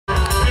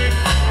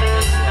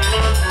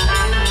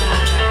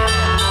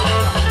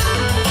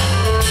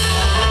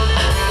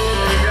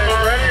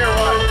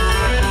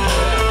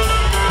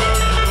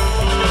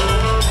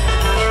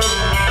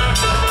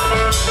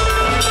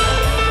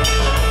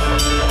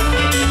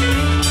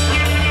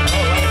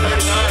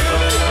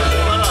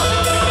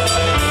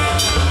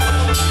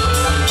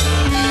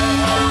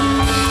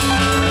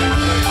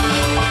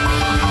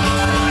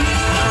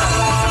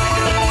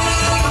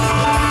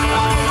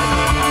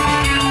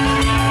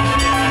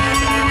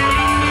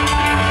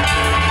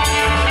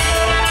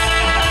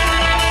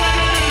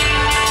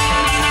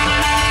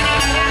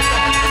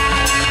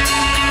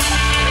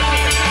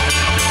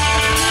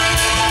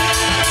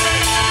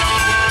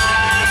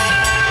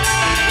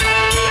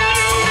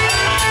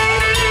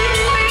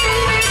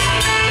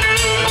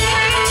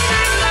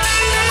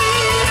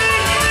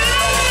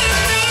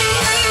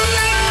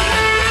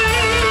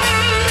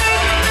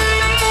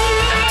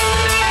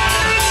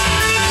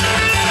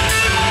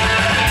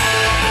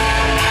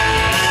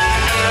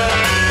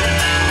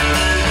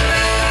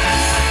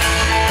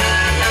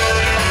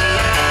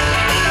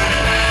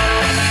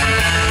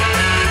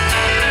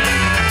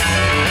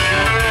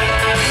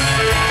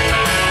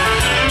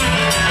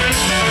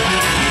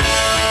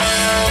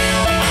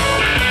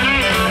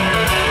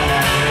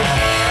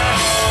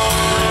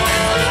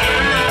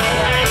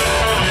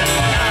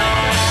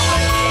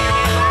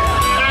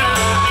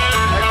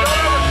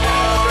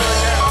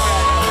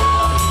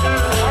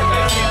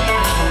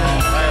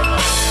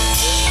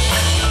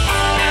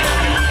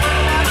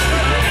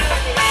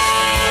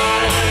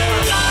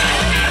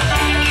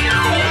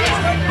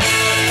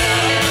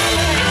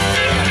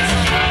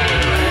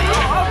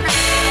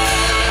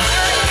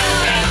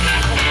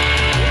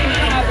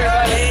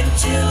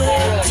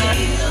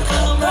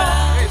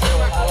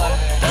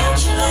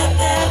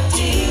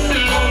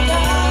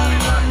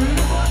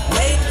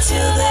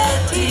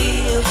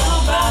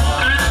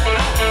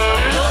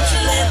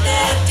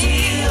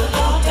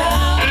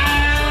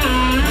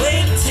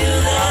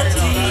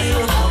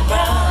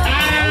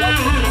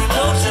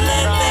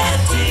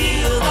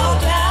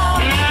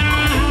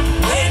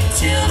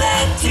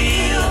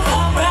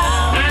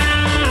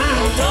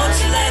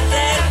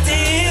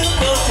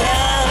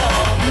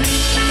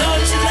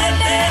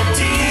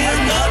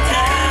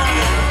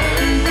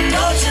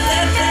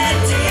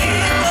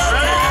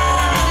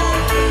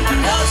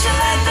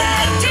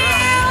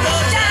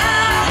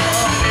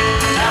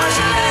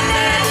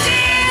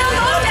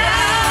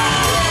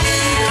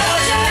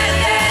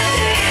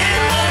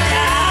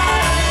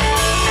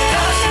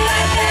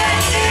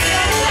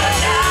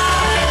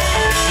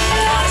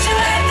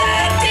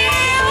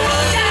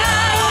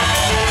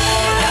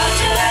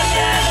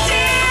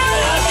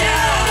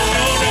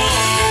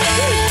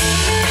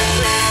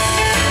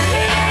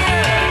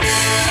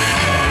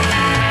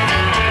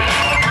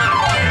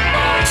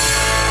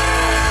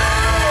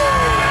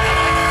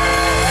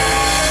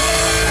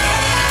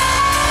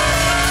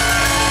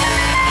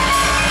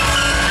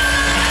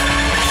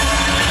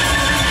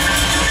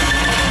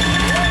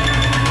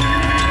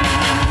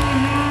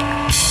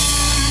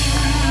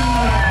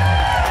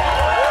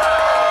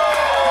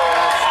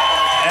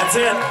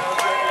That's it.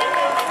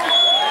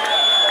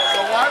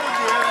 So why would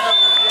you end up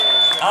with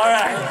games? All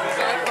right.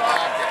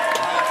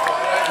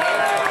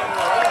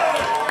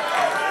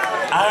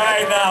 All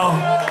right, now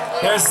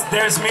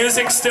there's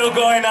music still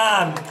going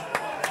on,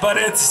 but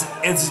it's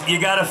you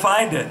gotta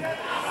find it.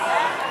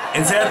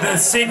 It's at the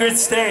secret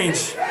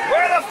stage.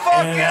 Where the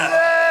fuck is it?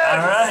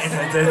 All right,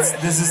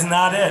 this is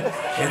not it.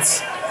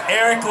 It's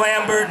Eric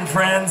Lambert and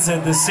friends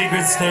at the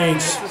secret stage.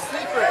 It's the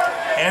secret.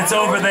 It's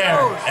over there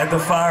at the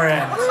far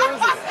end. Where is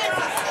it?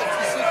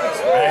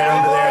 Right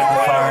over there at the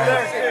far end.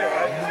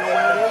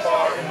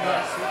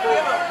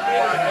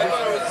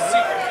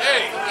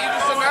 Hey, he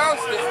just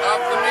announced it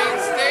off the main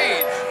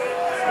stage.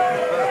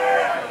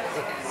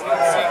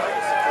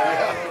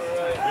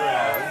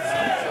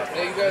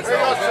 Hey, you guys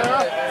all good?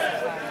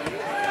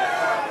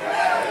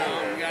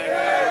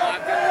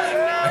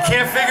 I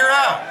can't figure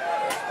out.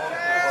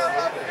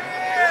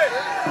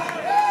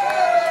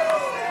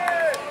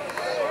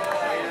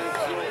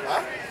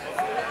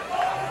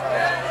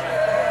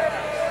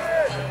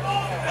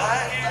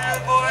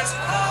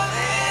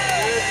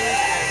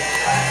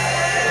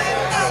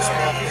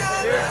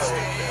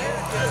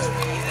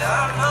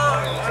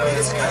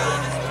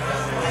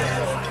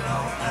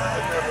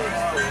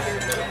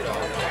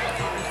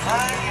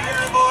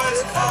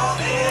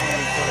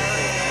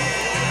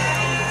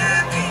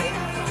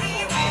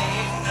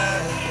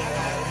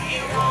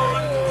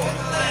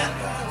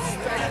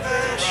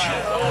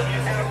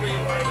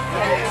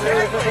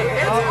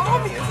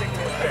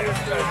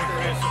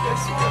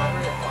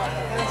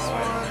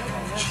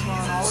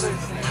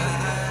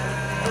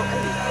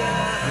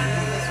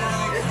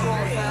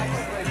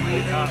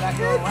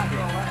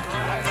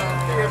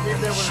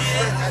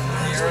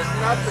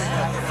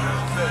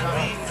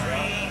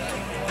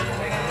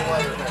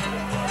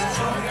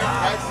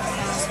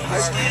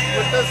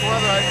 With this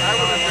weather, I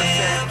would have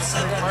just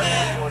said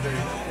marketing would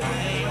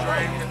try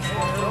and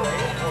control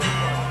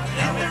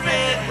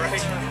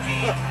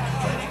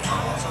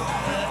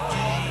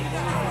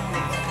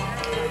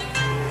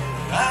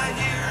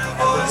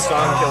the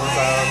song kills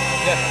out.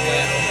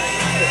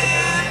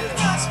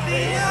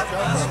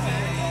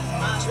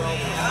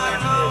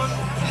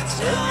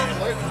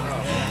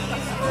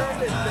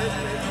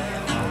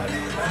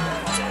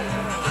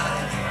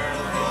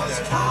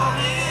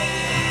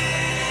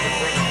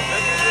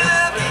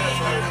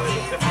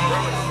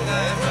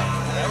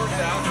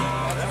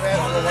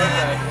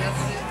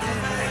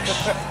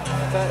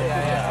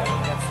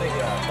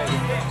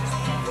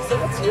 So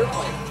what's your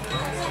plan?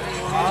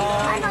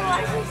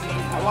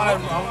 I want to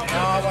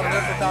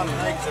rip it down the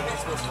rig so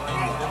it's supposed to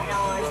rain.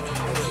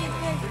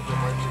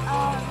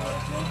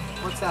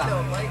 What's that?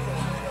 One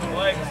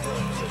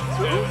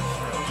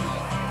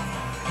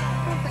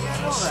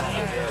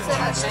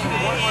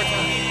more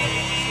time.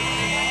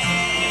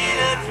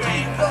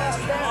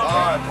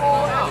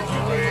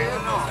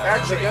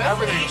 Actually,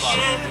 everything's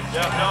fine.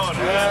 Yeah, no,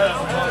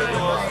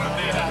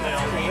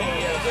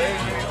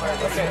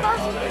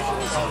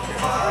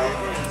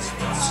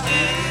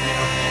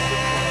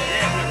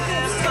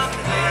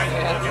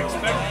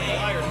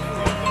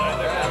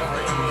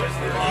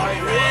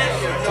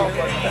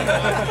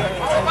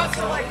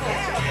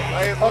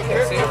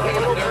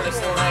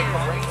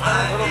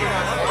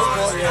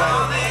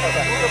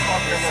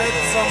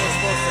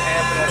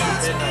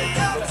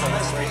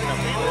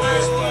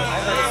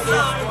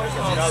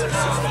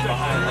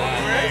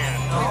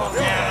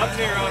 up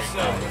near us,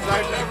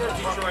 I've never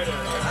Detroit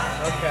area.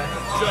 Okay.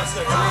 Just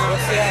we'll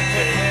see how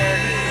quick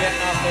they're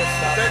getting off their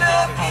stuff.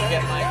 I'll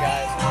get my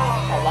guys.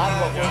 A lot of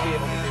what we'll be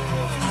able to do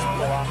is just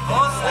pull off the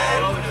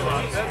side.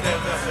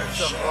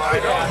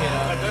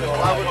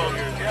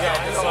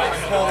 So I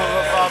can pull the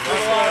roof off this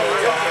way.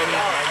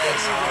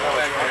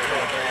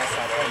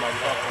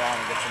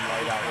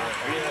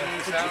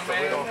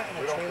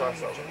 We don't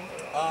cross over.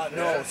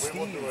 No,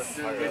 Steve.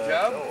 Good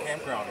job.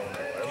 Campground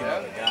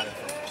owner. Got it.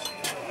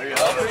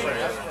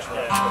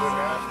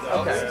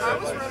 Okay.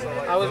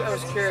 I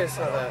was curious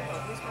how that.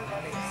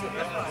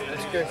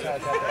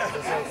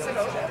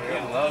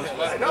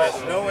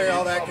 No way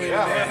all that came in.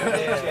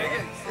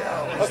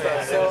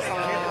 Okay, so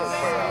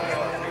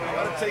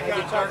take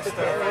out Dark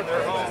Star.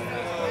 They're home.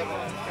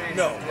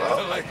 No,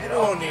 you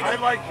don't need it. I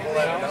like you.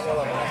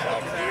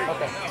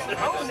 Okay.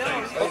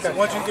 Okay.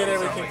 Once you get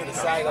everything to the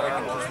side, I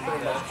can just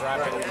pretty much drop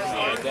it into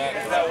the deck,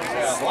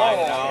 slide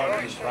it out,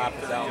 and drop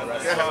it down the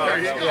rest of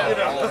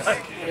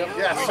it.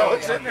 Yeah, so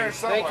it's in there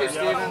somewhere. Thank you,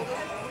 Stephen.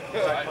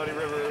 Muddy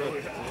River.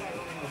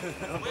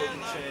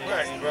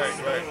 Right.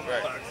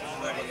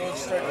 We'll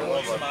start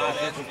doing some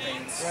magic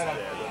paints.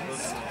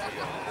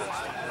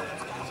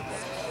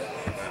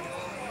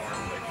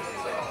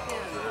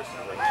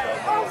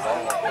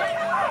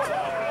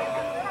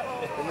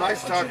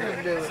 Nice talking to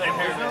you. You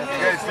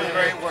guys do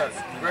great work.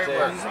 Great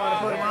work. You just want to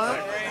put them on?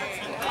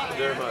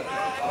 Very much. I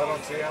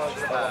don't see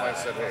Alex. Tell him I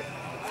said hey.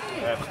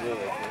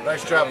 Absolutely.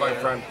 Nice job, my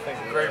friend.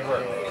 Great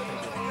work.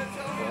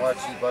 We'll watch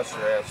you bust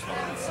your ass for a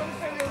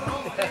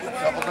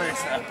couple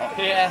days now.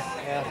 Yeah.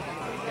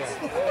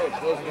 Hey,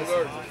 closing the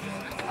door.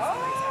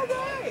 Oh,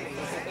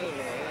 nice.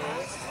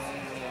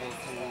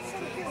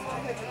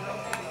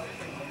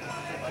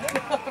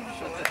 Let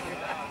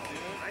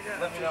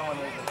me know when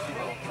there's a cheap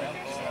little print.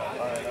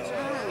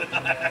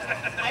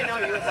 I know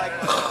you would like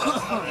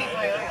one.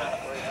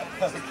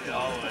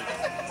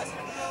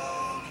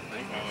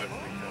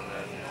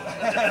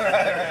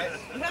 Right.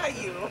 Not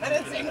you. I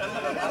didn't say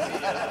nothing about you.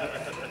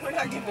 We're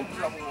not getting in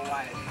trouble with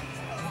wife.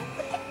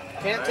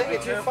 Can't take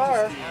it too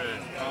far. Oh my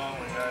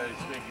God,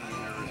 he's making me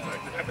nervous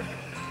back there.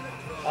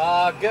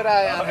 Good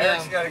eye on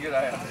Eric's him. got a good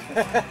eye on him.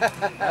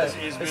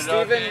 He's Is been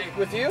Steven okay.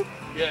 with you?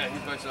 Yeah,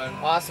 he's my son.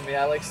 Awesome,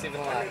 yeah, I like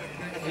Steven a lot.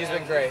 He's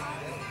been great.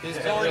 He's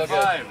been only real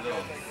good. 5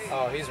 though.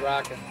 Oh, he's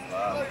rocking.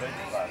 Yeah,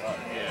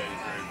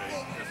 he's very big.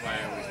 That's why I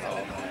always tell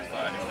him he's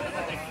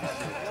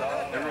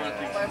 5. Everyone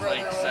thinks he's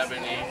like 7,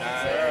 8, 9.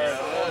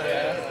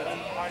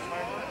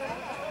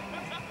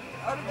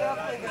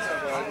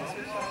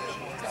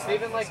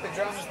 Steven likes the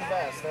drums the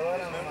best. I let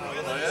him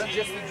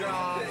just the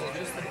drums,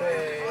 just the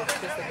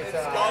bass, just the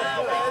guitar.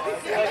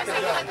 He likes the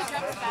drums.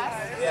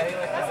 Yeah, he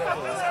likes the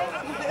drums.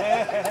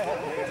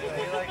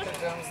 He likes the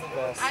drums the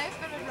best. I've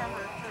been a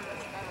drummer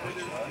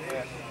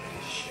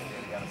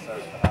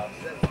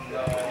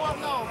well,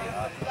 no.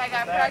 I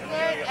got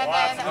pregnant and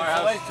then... Our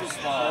house is too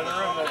small.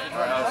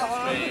 Our house is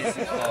way too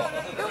small.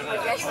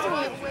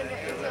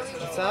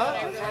 What's up?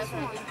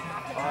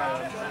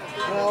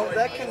 Well,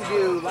 that can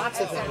do lots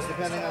of things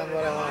depending on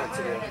what I want it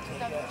to do.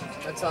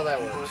 That's how that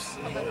works.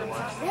 Well, that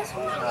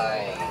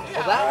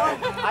one,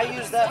 I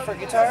use that for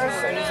guitars,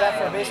 I use that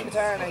for a bass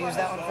guitar, and I use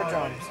that one for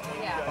drums.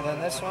 And then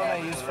this one I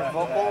use for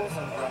vocals,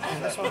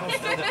 and this one was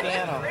for the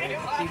piano,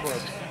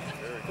 keyboard.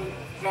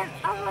 I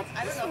don't know if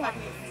I can...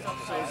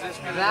 So is this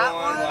going to That go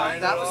one, online?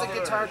 that was a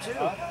guitar too.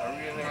 Are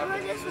we going to have to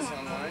do this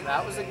online?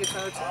 That was a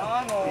guitar too.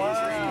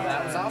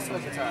 That was also a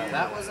guitar.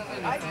 That wasn't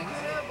anything.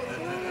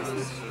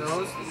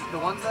 The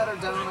ones that are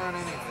down aren't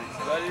anything.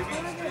 But you've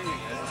been streaming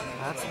it.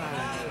 That's not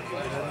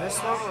anything. And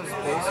this one was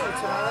bass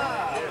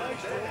guitar.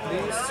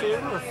 These two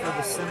are for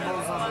the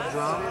cymbals on the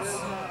drums.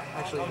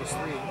 Actually, there's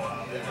 3.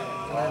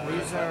 And then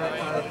these are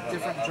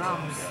different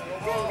drums.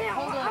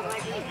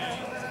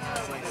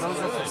 Those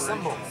are for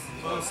cymbals.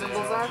 Those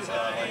cymbals are? Those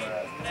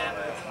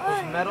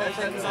metal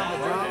things on the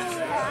drums.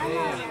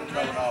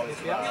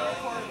 Yeah.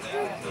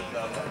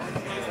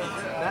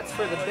 That's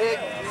for the big,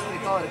 they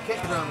call it a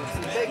kick drum. It's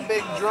the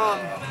big drum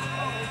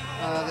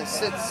that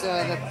sits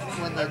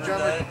when the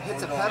drummer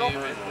hits a pedal. And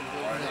it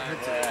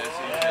hits it.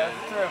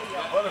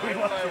 Whether we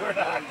want to or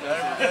not. No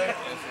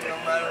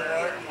matter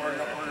what, we're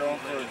going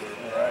further,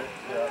 right?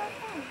 Yeah.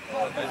 I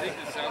think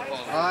the sound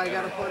quality. Oh, I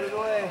gotta put it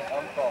away.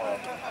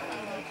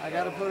 I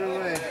gotta put it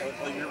away.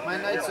 My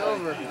night's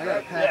over. I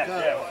gotta pack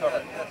up.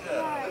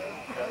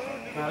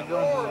 Gotta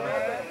go home.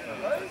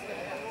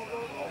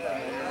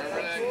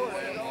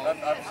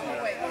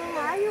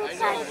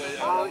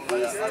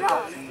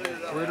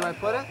 Where do I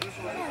put it?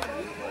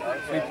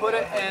 We put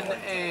it in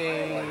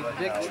a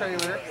big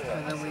trailer,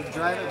 and then we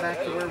drive it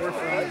back to where we're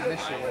from in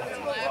Michigan.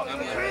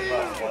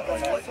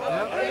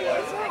 Yep.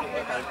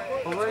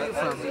 Well, where are you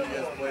from?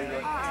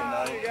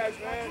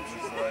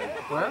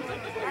 Where?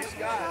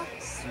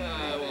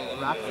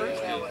 Rockford?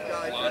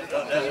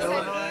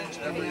 Illinois?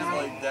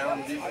 Indiana?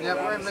 Yeah,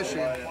 we're in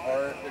Michigan.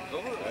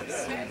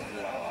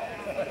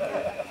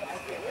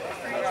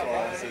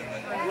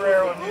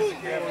 Rare when music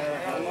came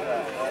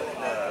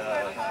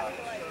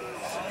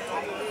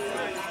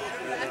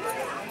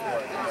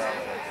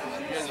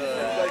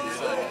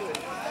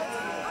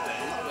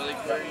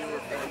Where you were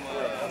from?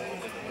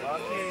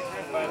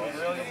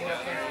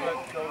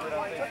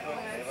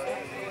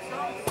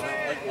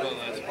 Well,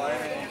 that's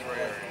fine.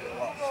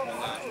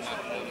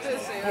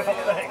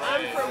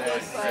 I'm from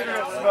this side.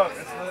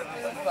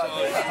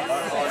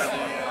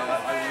 I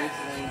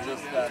recently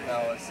just got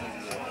now a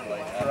cigarette.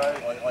 Like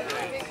when they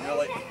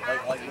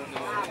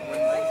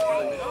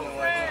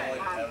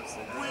have a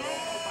cigarette.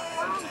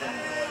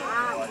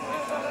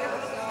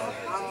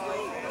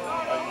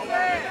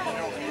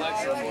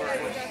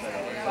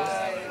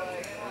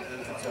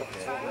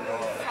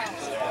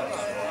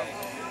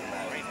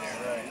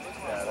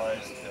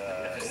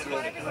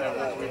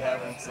 What we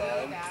have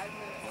inside, and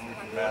we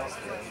can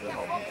master it.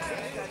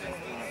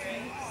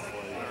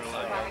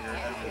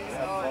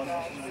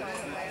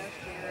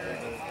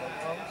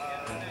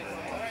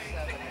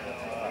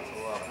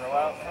 Throw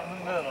out from the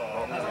middle.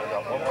 One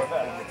more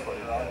back.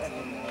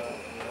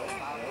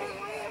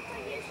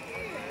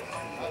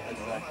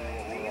 Exactly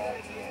what we're all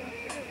doing.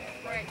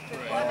 Right.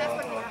 Well, that's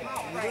what we're...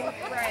 Right.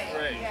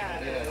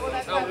 Yeah. Well,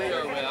 that's How we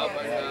are with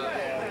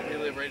Alpine. We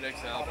live right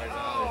next to Alpine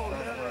Valley.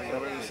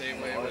 We're the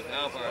same way with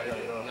Alpine.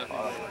 Nothing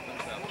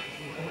comes Alpine.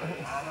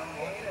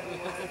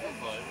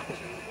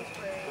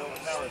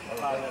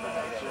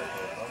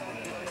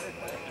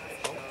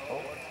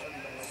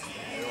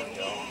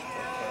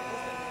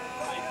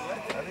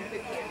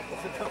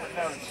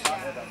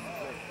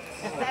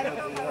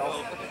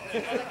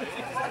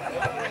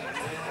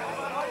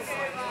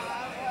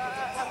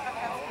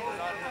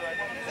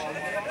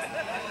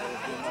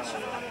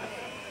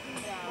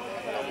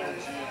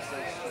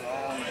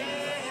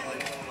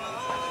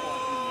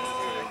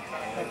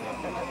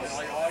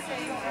 Like all I can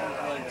do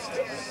is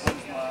close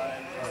my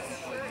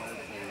eyes.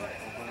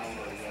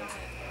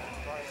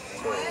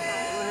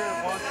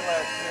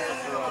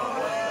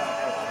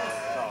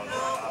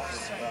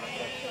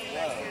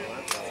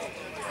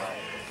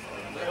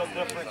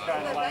 different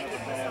kind of line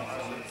of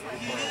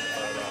band.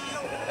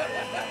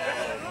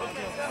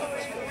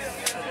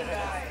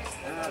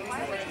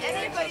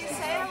 Anybody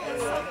say or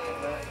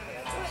something?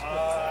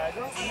 I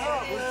don't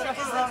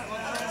know.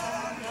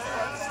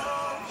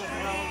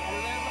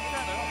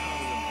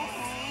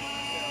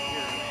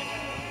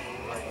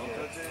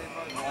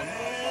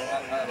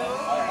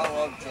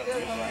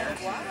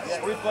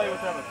 Yeah, we played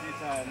with them a few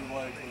times,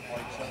 like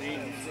with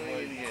Sabine.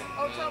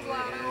 Oh,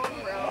 Toblano,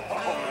 Umbrella.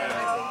 I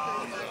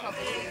think there's a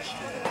couple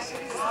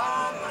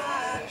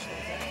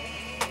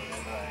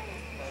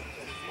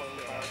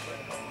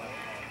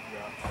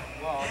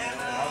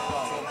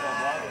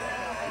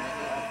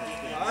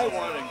I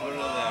want to go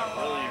to that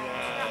really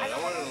bad. I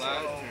wanted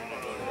last year to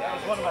go to That that.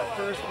 was one of my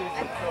first gigs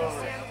with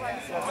Covert.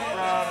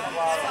 Brown and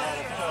Blotto had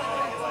a ton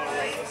of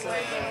players. This is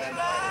the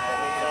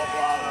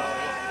Blotto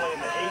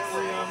playing the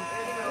atrium,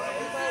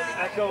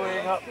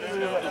 echoing up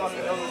through the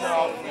fucking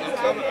hotel.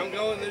 I'm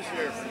going this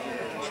year for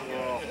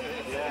sure.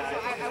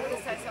 I would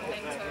have said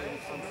something to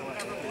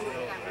whoever was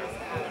doing that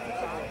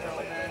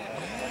was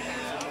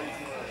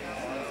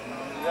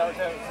Is that what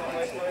that was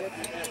like?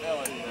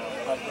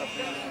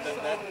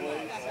 That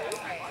place has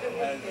like the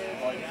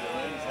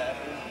things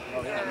happen.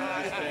 Oh,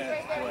 yeah, this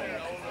band's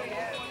playing.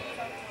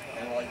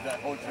 And like that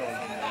hotel is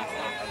amazing.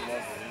 I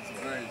love it. It's a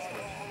very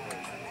special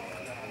place.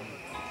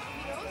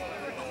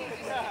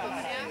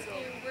 someone asked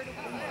you where do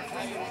we live? I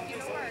said,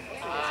 you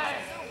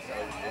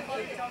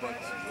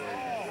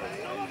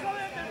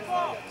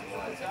Park.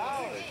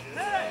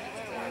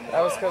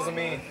 That was because of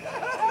me.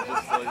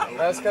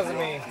 That was because of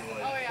me.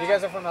 You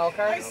guys are from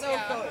Elkhart?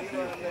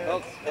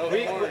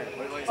 Elkhorn.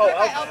 Right by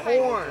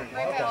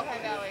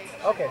Alpine Valley.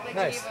 Okay, Like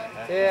nice.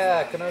 Geneva.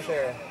 Yeah, Kenosha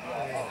area.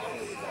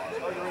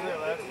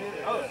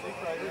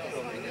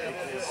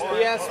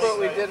 He asked what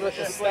we did with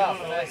the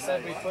stuff, and I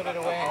said we put it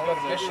away and go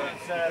to Michigan.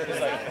 He's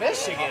like,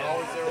 Michigan?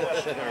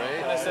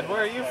 And I said,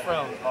 where are you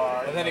from?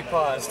 And then he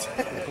paused.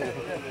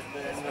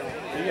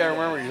 You gotta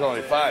remember he's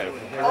only 5.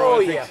 Oh,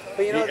 yeah.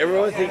 But you know,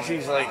 Everyone thinks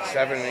he's like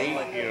 7, 8,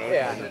 you know.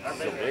 Yeah.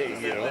 So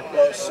big, you know.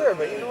 well, sure,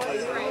 but you know what?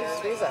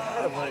 He's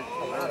ahead of a lot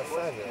of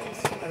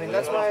 5-year-olds. I mean,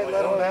 that's why I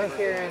let him back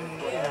here and,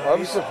 you know.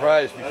 I'm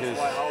surprised because him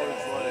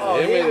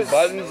he and was-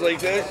 buttons like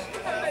this.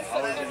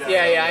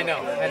 Yeah, I know.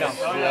 Oh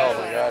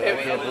my God,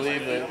 I can't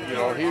believe that. You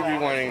know, he'd be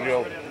wanting to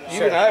go.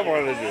 Even I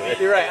wanted to do it.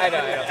 You're right, I know.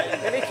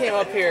 And he came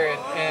up here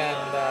and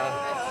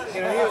you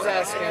know, he was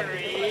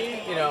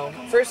asking, you know,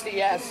 first he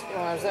asked,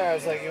 when I was there, I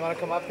was like, you want to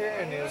come up here?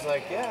 And he was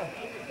like, yeah.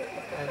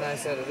 And I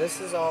said,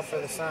 this is all for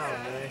the sound.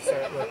 And then he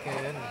started looking,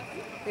 and,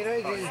 you know,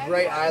 he's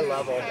right eye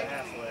level.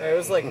 It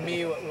was like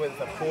me with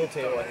a pool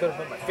table. I couldn't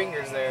put my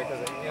fingers there because,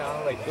 you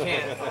know, like, you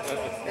can't.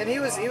 And he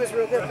was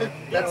real good.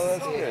 That's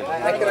good.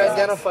 I could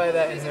identify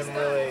that in him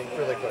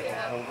really quick.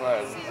 I'm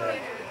glad.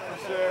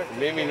 It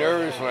made me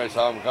nervous when I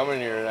saw him coming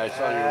here, and I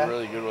saw you were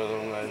really good with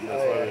him. And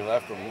that's why we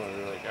left him. We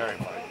were like, all right,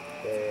 fine.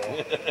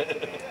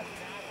 Yeah.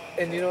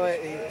 And you know what?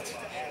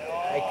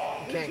 I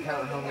can't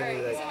count how many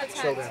like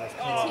children have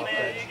come up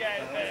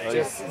and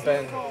just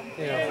been,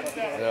 you know,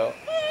 Yeah.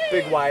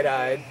 big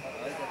wide-eyed.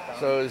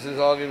 So is this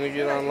all going to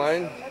get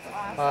online?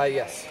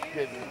 Yes.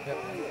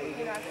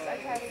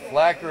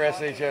 FLAC or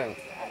SHN?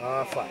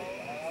 Fine.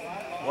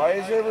 Why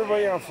is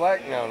everybody on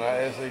FLAC now, not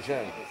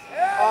SHN?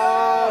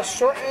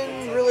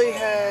 Shorten really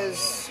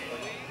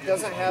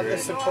doesn't have the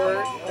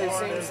support. It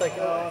seems like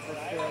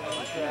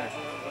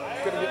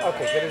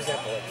good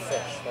example, like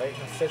fish, right?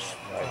 Fish.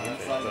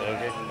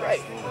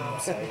 Right.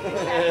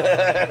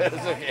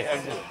 It's okay.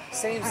 I'm just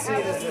Same seed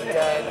as the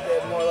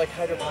dead, more like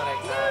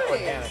hydroponic, not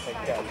organic,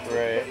 like dead.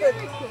 right.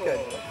 Good.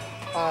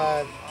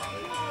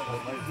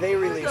 They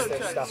release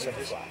their stuff in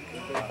FLAC.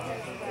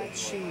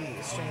 String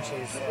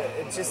cheese.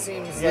 It just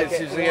seems Yeah, like it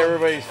seems like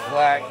everybody's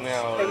FLAC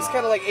now. It was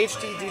kind of like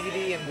HD,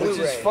 DVD, and Blu-ray. Which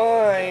is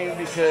fine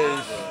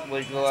because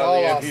like a lot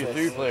all of the lossless.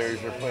 MP3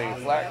 players are playing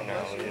FLAC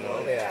now, you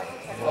know. Yeah.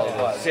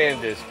 Well,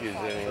 SanDisk is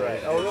anyway.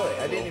 Right. Oh, really?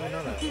 I didn't even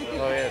know that.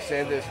 Oh yeah,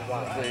 SanDisk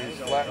plays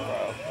FLAC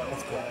file.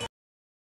 That's cool.